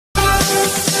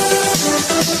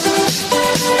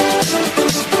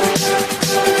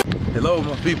Hello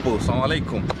my people, assalamu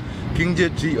alaikum. King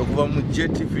Jetty okuva mu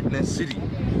Jetty Fitness City.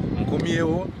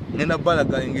 Nkomyewo nena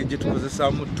balaga engeri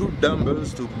tukozesaamu 2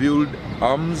 dumbbells to build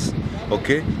arms,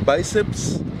 okay,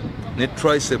 biceps ne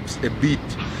triceps a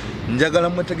bit. Njagala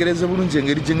mwetegereze bulungi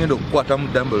engeri gye ngenda okukwatamu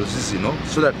dumbbells zino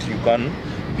so that you can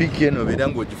pick eno beera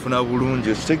ng'ogifuna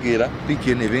bulungi, okitegeera, pick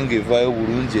eno ebe ng'evaayo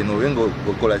bulungi, eno obe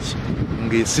ng'okola ki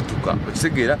ng'esituka,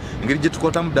 okitegeera engeri gye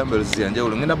tukwatamu dumbbells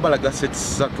yanjawulo. Ngenda balaga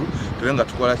sets 3 tube nga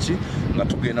tukola ki nga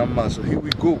tugenda mu maaso. Here we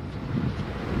go.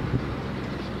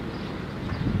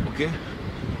 Okay,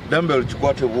 dumbbell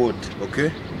kikwate bwoti, okay.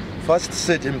 First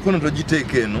set emikono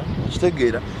togiteeka eno,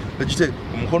 okitegeera, togiteeka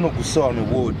omukono gussa wano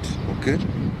bwoti, okay.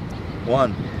 1,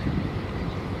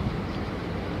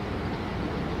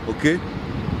 okay.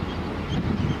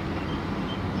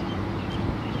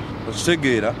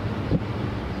 Okitegeera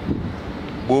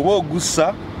bw'oba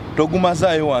ogussa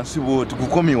togumazaayo wansi bwoti,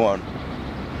 gukomye wano,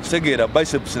 okitegeera.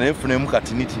 Biceps naye funemu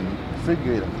katinitini,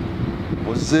 okitegeera,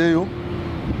 ozzeeyo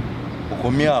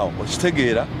okomyawo,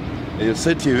 okitegeera. Eyo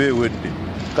seti eba ewedde.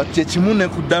 Kati ekimu ne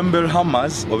ku dumbbell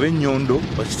hammers oba ennyondo,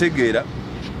 okitegeera,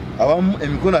 abamu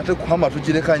emikono ate ku hammer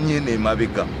tugireka nnyene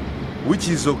emabega, which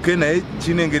is okay, naye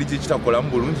kirina engeri gye kitakolamu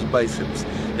bulungi biceps.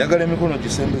 Njagala emikono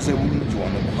gisembeze bulungi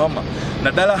wano ku hammer.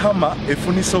 Naddala hammer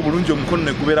efunisa obulungi omukono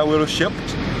ne gubeera well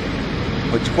shaped,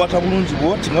 ogikwata bulungi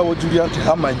bwoti nga bw'ogiulira nti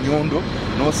hammer nnyondo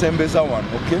n'osembeza wano,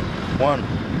 okay. 1,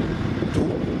 2,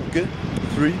 okay,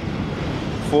 3,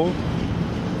 4,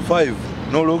 5,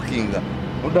 no lookinga.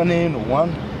 Oda neeno 1,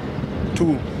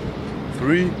 2,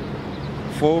 3,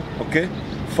 4, okay,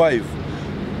 5.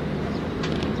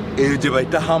 Eyo gye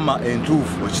bayita hammer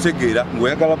entuufu, okitegeera,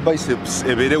 ng'oyagala biceps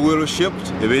ebeere well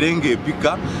shaped, ebeere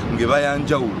ng'epika ng'eba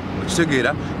yanjawulo,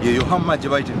 okitegeera. Yeyo hammer gye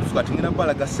bayita entuufu. Kati ngenda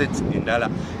balaga sets endala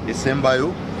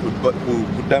esembayo ku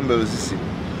dumbbells zino.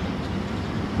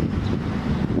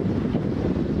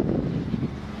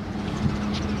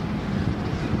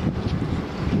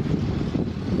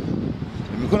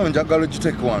 Emikono njagala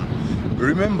ogiteeke wano.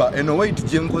 Remember, eno weight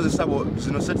gye nkozesa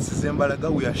zino sets zembalaga,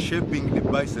 we are shaping the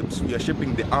biceps, we are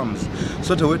shaping the arms.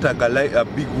 So tewetaaga a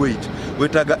big weight,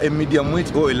 wetaaga a medium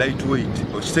weight or a light weight,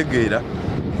 okitegeera.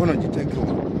 Mikono giteeke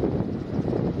wano,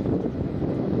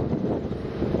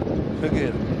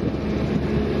 okitegeera.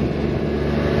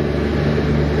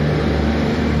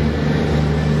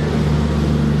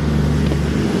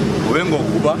 Obenga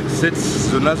okuba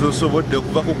sets zonna z'osobodde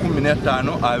okuva ku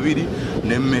 15, 20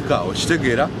 ne mmeka,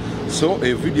 okitegeera. So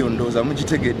a video ndowooza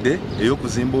mugitegedde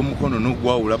ey'okuzimba omukono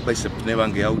n'ogwawula biceps neba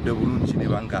nga eyawudde bulungi,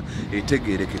 neba nga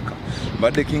etegeerekeka.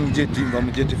 Mbadde King Jetty nga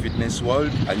mu Jetty Fitness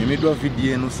World. Anyumiddwa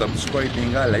video eno,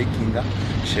 subscribinga, likinga,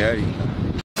 sharinga.